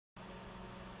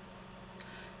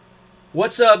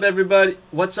What's up, everybody?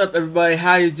 What's up, everybody?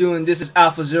 How you doing? This is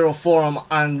Alpha Zero Forum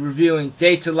on reviewing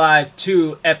Day to Live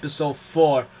 2 Episode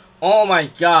 4. Oh my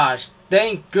gosh!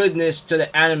 Thank goodness to the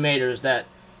animators that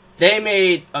they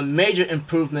made a major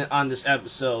improvement on this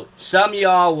episode. Some of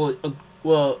y'all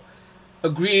will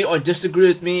agree or disagree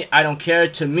with me. I don't care.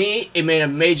 To me, it made a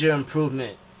major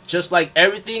improvement. Just like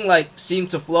everything seemed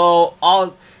to flow.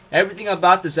 Everything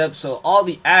about this episode, all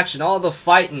the action, all the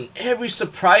fighting, every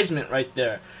surprisement right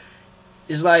there.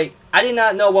 Is like I did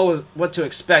not know what to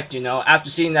expect, after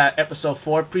seeing that episode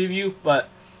 4 preview, but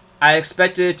I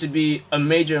expected it to be a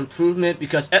major improvement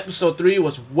because episode 3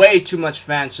 was way too much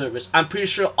fan service. I'm pretty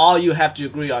sure all you have to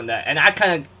agree on that, and I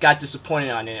kind of got disappointed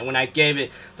on it when I gave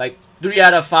it like 3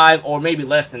 out of 5 or maybe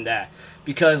less than that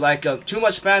because too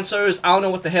much fan service. I don't know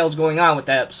what the hell's going on with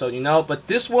that episode, but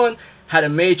this one had a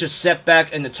major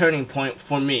setback and a turning point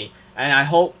for me, and I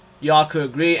hope y'all could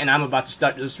agree. And I'm about to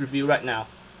start this review right now.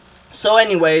 So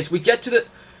anyways, we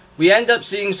end up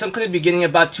seeing some kind of beginning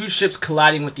about two ships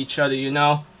colliding with each other,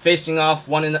 facing off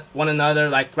one another,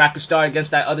 like Reconcilation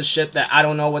against that other ship that I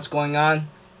don't know what's going on,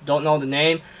 don't know the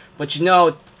name, but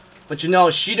Shido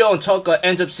and Toka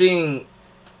end up seeing,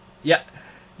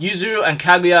 Yuzuru and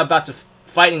Kaguya about to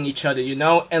fighting each other,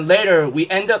 and later we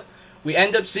end up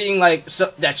seeing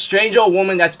that strange old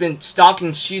woman that's been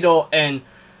stalking Shido and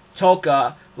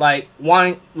Toka,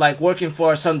 working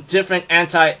for some different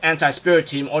anti-spirit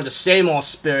team or the same old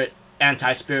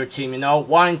anti-spirit team,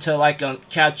 wanting to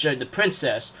capture the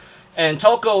princess. And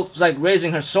Toko's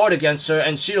raising her sword against her,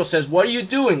 and Shido says, "What are you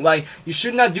doing? You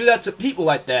should not do that to people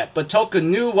like that." But Toka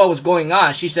knew what was going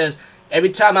on. She says, "Every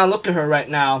time I look at her right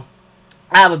now,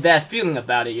 I have a bad feeling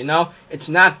about it, It's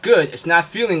not good. It's not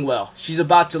feeling well. She's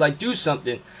about to do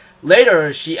something."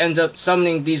 Later, she ends up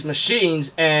summoning these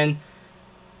machines, and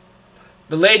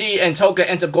the lady and Toka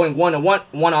ends up going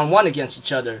one-on-one against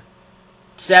each other.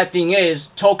 Sad thing is,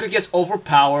 Toka gets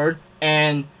overpowered,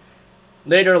 and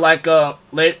later,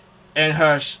 and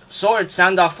her sword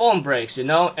sound-off phone breaks, and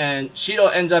Shido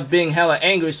ends up being hella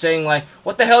angry, saying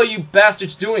 "What the hell are you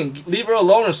bastards doing? Leave her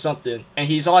alone or something." And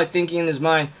he's all thinking in his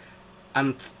mind,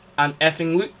 I'm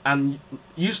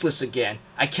useless again.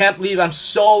 I can't believe I'm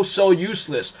so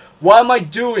useless. What am I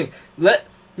doing? Let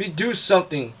me do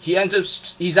something.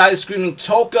 He's either screaming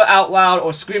Toka out loud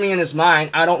or screaming in his mind.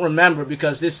 I don't remember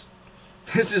because this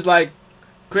is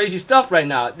crazy stuff right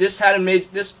now. This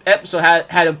episode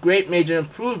had a great major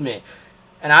improvement,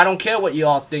 and I don't care what you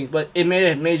all think, but it made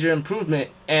a major improvement.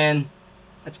 And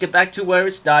let's get back to where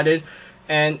it started.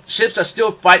 And ships are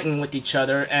still fighting with each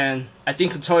other, and I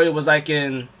think Kotori was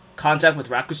in contact with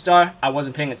Rakustar. I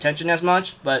wasn't paying attention as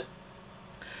much, but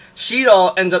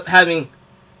Shido ends up having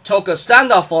Toka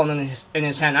standoff phone in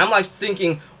his hand. I'm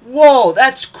thinking, whoa,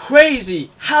 that's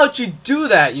crazy. How'd you do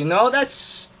that?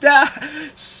 That's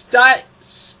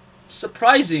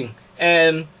surprising.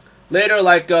 And later,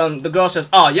 the girl says,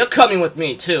 "Oh, you're coming with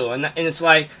me too." And it's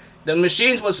the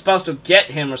machines was supposed to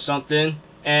get him or something.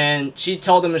 And she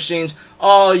told the machines,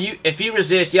 "Oh, if he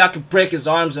resists, I could break his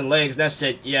arms and legs." And I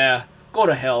said, "Yeah, go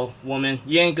to hell, woman.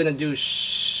 You ain't gonna do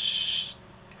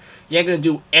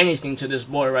anything to this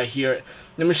boy right here."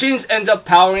 The machines end up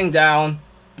powering down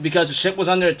because the ship was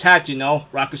under attack,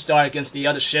 Rakustar against the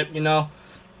other ship,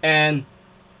 And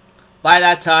by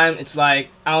that time, it's I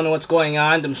don't know what's going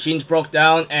on. The machines broke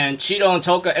down, and Shido and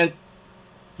Toka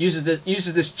uses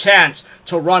this chance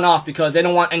to run off because they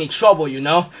don't want any trouble,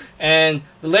 And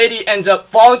the lady ends up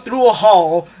falling through a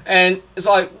hole, and it's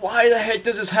why the heck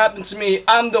does this happen to me?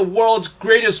 I'm the world's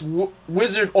greatest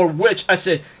wizard or witch. I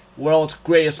said, "World's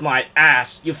greatest, my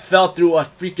ass. You fell through a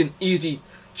freaking easy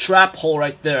trap hole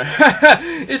right there."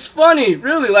 It's funny,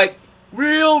 really,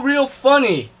 real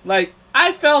funny.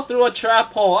 I fell through a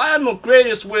trap hole. I am the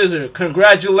greatest wizard.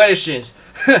 Congratulations.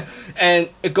 And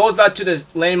it goes back to the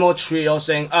lame-o trio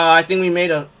saying, "I think we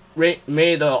made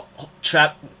a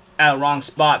trap at a wrong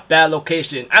spot, bad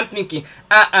location." I'm thinking,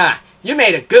 you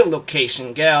made a good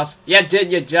location, girls. You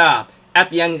did your job. At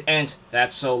the end, it ends,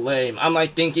 "That's so lame." I'm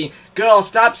thinking, girl,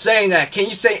 stop saying that. Can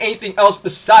you say anything else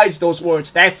besides those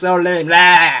words? "That's so lame."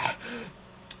 Blah.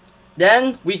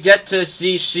 Then we get to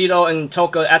see Shido and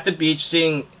Toka at the beach,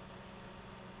 seeing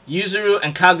Yuzuru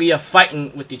and Kaguya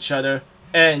fighting with each other,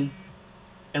 and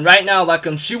right now,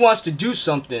 she wants to do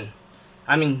something.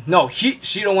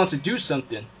 Shido wants to do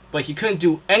something, but he couldn't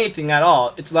do anything at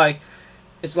all. It's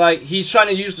he's trying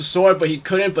to use the sword, but he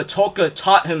couldn't. But Toka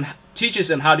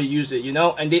teaches him how to use it,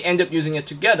 and they end up using it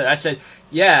together. I said,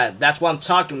 yeah, that's what I'm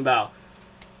talking about.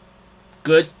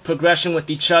 Good progression with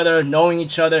each other, knowing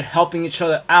each other, helping each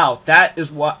other out. That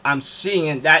is what I'm seeing,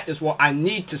 and that is what I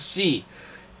need to see.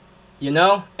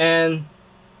 And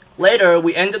later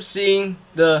we end up seeing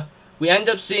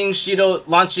Shido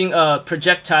launching a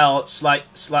projectile,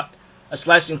 a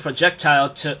slicing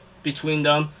projectile between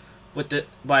them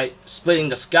by splitting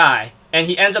the sky. And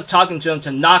he ends up talking to him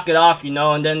to knock it off, you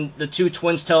know, and then the two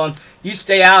twins tell him, you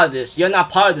stay out of this, you're not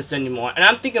part of this anymore. And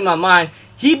I'm thinking in my mind,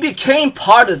 he became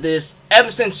part of this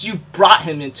ever since you brought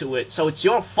him into it. So it's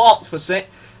your fault for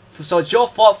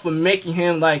making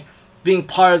him like being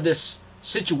part of this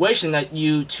situation that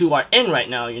you two are in right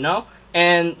now, you know?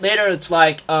 And later it's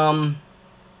like, Shido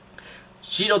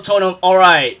told him,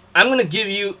 alright,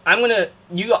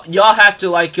 y'all have to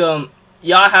like,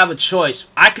 y'all have a choice.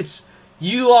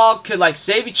 You all could like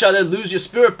save each other, lose your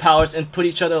spirit powers, and put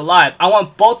each other alive. I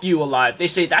want both of you alive. They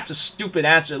say that's a stupid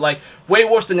answer, like way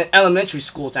worse than an elementary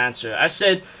school's answer. I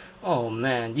said, oh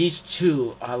man, these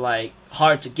two are like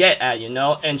hard to get at, you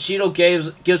know? And Shido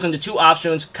gives them the two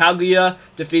options. Kaguya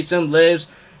defeats him, lives.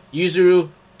 Yuzuru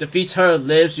defeats her,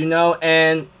 lives, you know?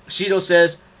 And Shido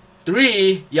says,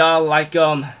 3, y'all like,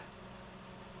 I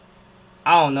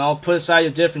don't know, put aside your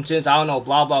differences, I don't know,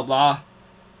 blah, blah, blah.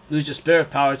 Lose your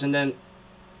spirit powers, and then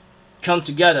come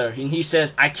together. And he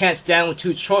says, I can't stand with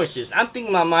two choices. I'm thinking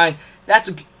in my mind,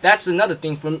 that's another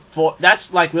thing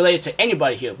that's like related to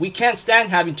anybody here. We can't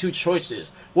stand having two choices.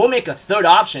 We'll make a third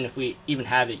option if we even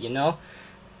have it, you know?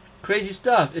 Crazy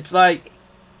stuff. It's like,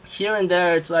 here and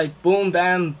there, it's like boom,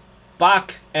 bam,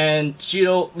 bak, and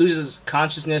Shido loses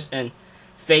consciousness and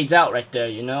fades out right there,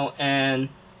 you know? And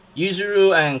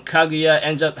Yuzuru and Kaguya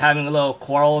ends up having a little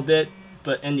quarrel a bit,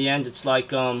 but in the end, it's like,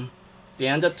 they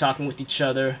end up talking with each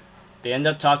other.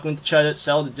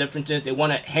 Settle the differences. They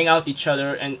want to hang out with each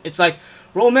other, and it's like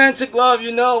romantic love,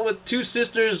 you know, with two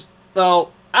sisters.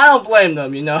 So I don't blame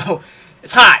them, you know.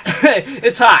 It's hot.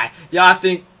 It's hot. Y'all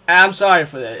think I'm sorry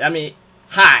for that. I mean,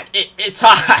 hot. It's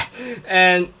hot.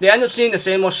 And they end up seeing the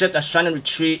same old ship that's trying to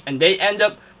retreat, and they end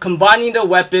up combining their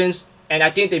weapons. And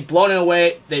I think they've blown it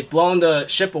away. They've blown the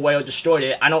ship away or destroyed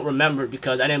it. I don't remember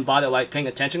because I didn't bother like paying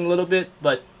attention a little bit,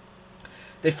 but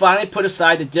they finally put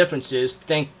aside the differences.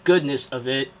 Thank goodness of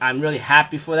it. I'm really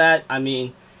happy for that. I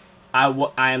mean, I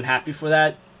am happy for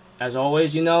that, as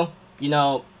always, you know. You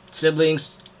know,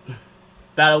 siblings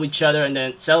battle each other and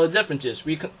then settle the differences.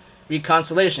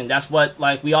 Reconciliation. That's what,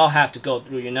 like, we all have to go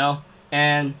through, you know.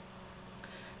 And,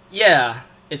 yeah,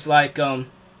 it's like, there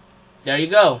you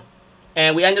go.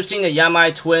 And we end up seeing the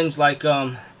Yamai twins, like,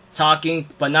 talking,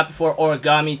 but not before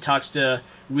Origami talks to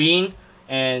Rin.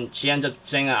 And she ends up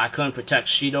saying I couldn't protect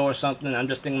Shido or something. I'm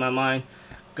just thinking in my mind,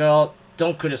 girl,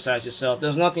 don't criticize yourself.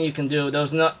 There's nothing you can do.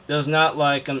 There's not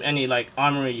like any like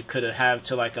armory you could have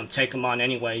to like take him on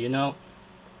anyway. You know,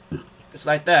 it's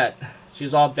like that. She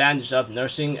was all bandaged up,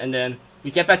 nursing, and then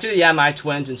we get back to the Yamai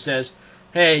twins and says,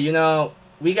 hey, you know,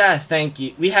 we gotta thank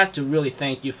you. We have to really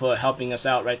thank you for helping us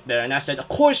out right there. And I said, of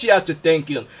course you have to thank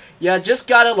you. You just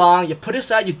got along. You put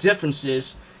aside your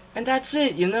differences. And that's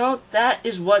it, you know,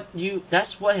 that's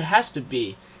what it has to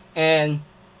be. And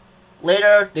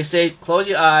later, they say, close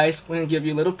your eyes, we're going to give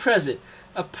you a little present.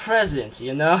 A present,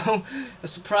 you know, a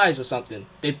surprise or something.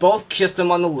 They both kissed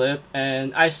him on the lip,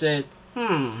 and I said,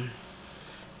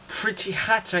 pretty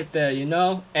hot right there, you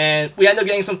know. And we end up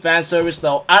getting some fan service,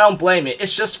 though. I don't blame it.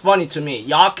 It's just funny to me.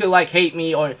 Y'all could, like, hate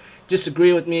me or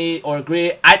disagree with me or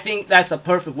agree. I think that's a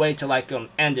perfect way to, like,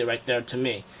 end it right there to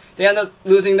me. They end up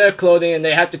losing their clothing and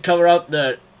they have to cover up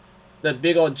the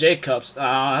big old J cups.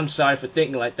 I'm sorry for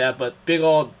thinking like that, but big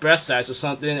old breast size or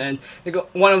something. And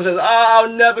one of them says, I'll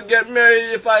never get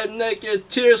married if I'm naked.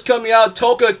 Tears coming out.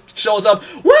 Toka shows up.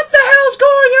 What the hell's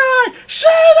going on?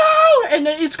 Shadow! And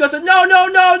then Itsuka says, no.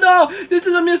 This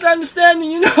is a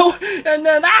misunderstanding, you know. And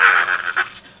then,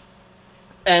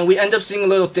 And we end up seeing a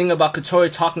little thing about Kotori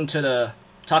talking to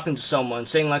someone,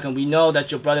 saying like, we know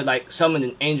that your brother like summoned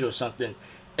an angel or something.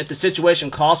 If the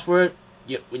situation calls for it,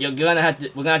 we're gonna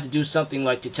have to do something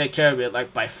like to take care of it,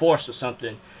 like by force or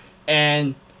something.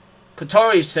 And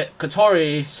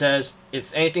Kotori says,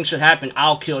 if anything should happen,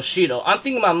 I'll kill Shido. I'm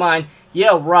thinking in my mind,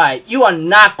 yeah, right. You are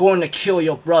not going to kill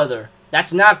your brother.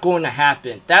 That's not going to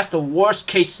happen. That's the worst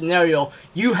case scenario.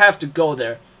 You have to go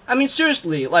there. I mean,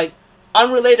 seriously, like,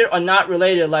 unrelated or not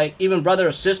related, like even brother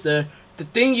or sister,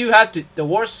 the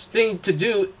worst thing to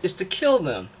do is to kill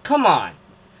them. Come on.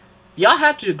 Y'all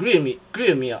have to agree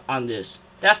with me on this.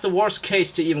 That's the worst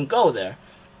case to even go there.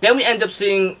 Then we end up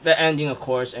seeing the ending, of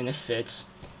course, and it fits.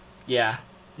 Yeah,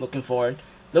 looking forward.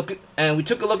 And we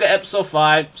took a look at episode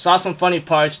 5, saw some funny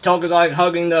parts. Toga's like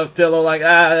hugging the pillow, like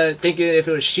thinking if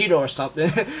it was Shido or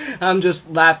something. I'm just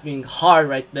laughing hard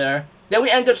right there. Then we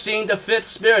end up seeing the 5th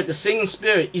spirit, the singing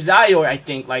spirit, Izayo, I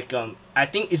think, like I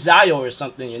think Izayo or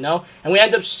something, you know. And we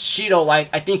end up Shido like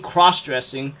I think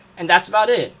cross-dressing, and that's about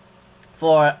it.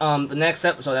 for the next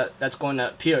episode that's going to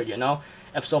appear, you know,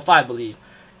 episode 5, I believe.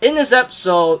 In this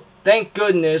episode, thank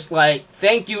goodness, like,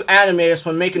 thank you animators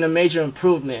for making a major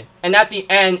improvement. And at the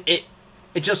end, it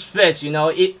just fits, you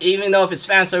know, even though if it's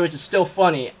fan service, it's still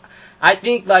funny. I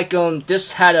think like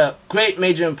this had a great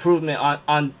major improvement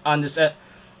on this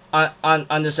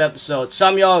episode.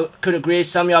 Some of y'all could agree,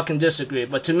 some of y'all can disagree,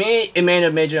 but to me, it made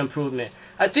a major improvement.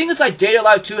 I think it's like Data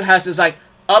Life 2 has this like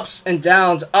ups and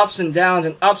downs, ups and downs,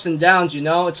 and ups and downs, you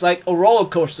know? It's like a roller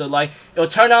coaster. Like, it'll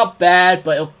turn out bad,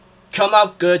 but it'll come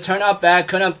up good, turn out bad,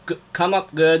 come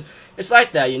up good. It's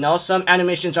like that, you know? Some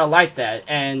animations are like that,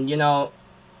 and, you know,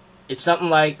 it's something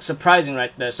like surprising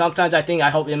right there. Sometimes I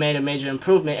hope it made a major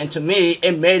improvement, and to me,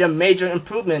 it made a major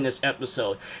improvement in this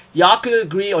episode. Y'all could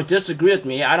agree or disagree with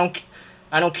me. I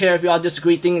don't care if y'all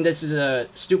disagree, thinking this is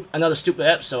another stupid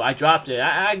episode. I dropped it.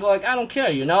 I go like, I don't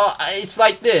care, you know? It's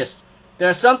like this. There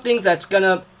are some things that's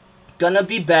gonna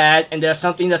be bad, and there's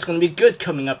something that's gonna be good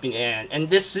coming up in the end.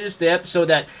 And this is the episode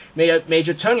that made a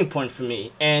major turning point for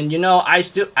me. And you know,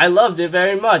 I loved it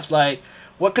very much. Like,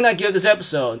 what can I give this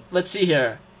episode? Let's see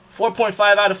here.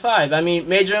 4.5 out of 5. I mean,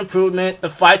 major improvement. The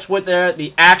fights were there.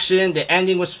 The action, the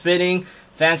ending was fitting.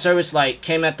 Fan service like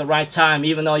came at the right time,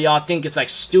 even though y'all think it's like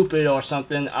stupid or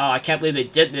something. I can't believe they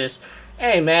did this.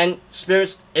 Hey man,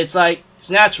 spirits. It's like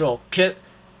it's natural.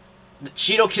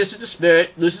 Cheeto kisses the spirit,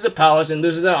 loses the powers, and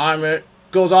loses the armor,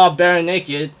 goes all bare and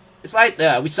naked. It's like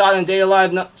that. We saw it in Data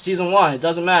Live Season 1. It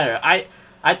doesn't matter. I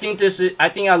think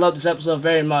I love this episode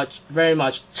very much, very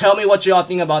much. Tell me what y'all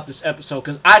think about this episode,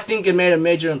 because I think it made a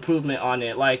major improvement on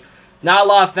it. Like, not a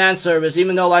lot of fan service,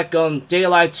 even though like Data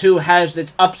Live 2 has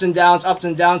its ups and downs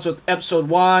with episode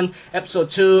 1,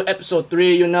 episode 2, episode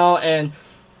 3, you know, and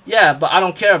yeah, but I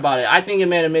don't care about it. I think it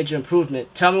made a major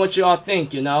improvement. Tell me what you all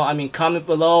think, you know. I mean, comment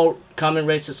below, comment,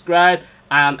 rate, subscribe.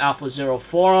 I am Alpha Zero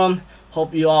Forum.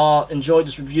 Hope you all enjoyed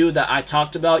this review that I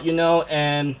talked about, you know,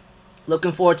 and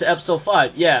looking forward to episode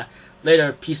 5. Yeah,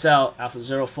 later. Peace out. Alpha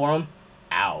Zero Forum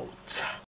out.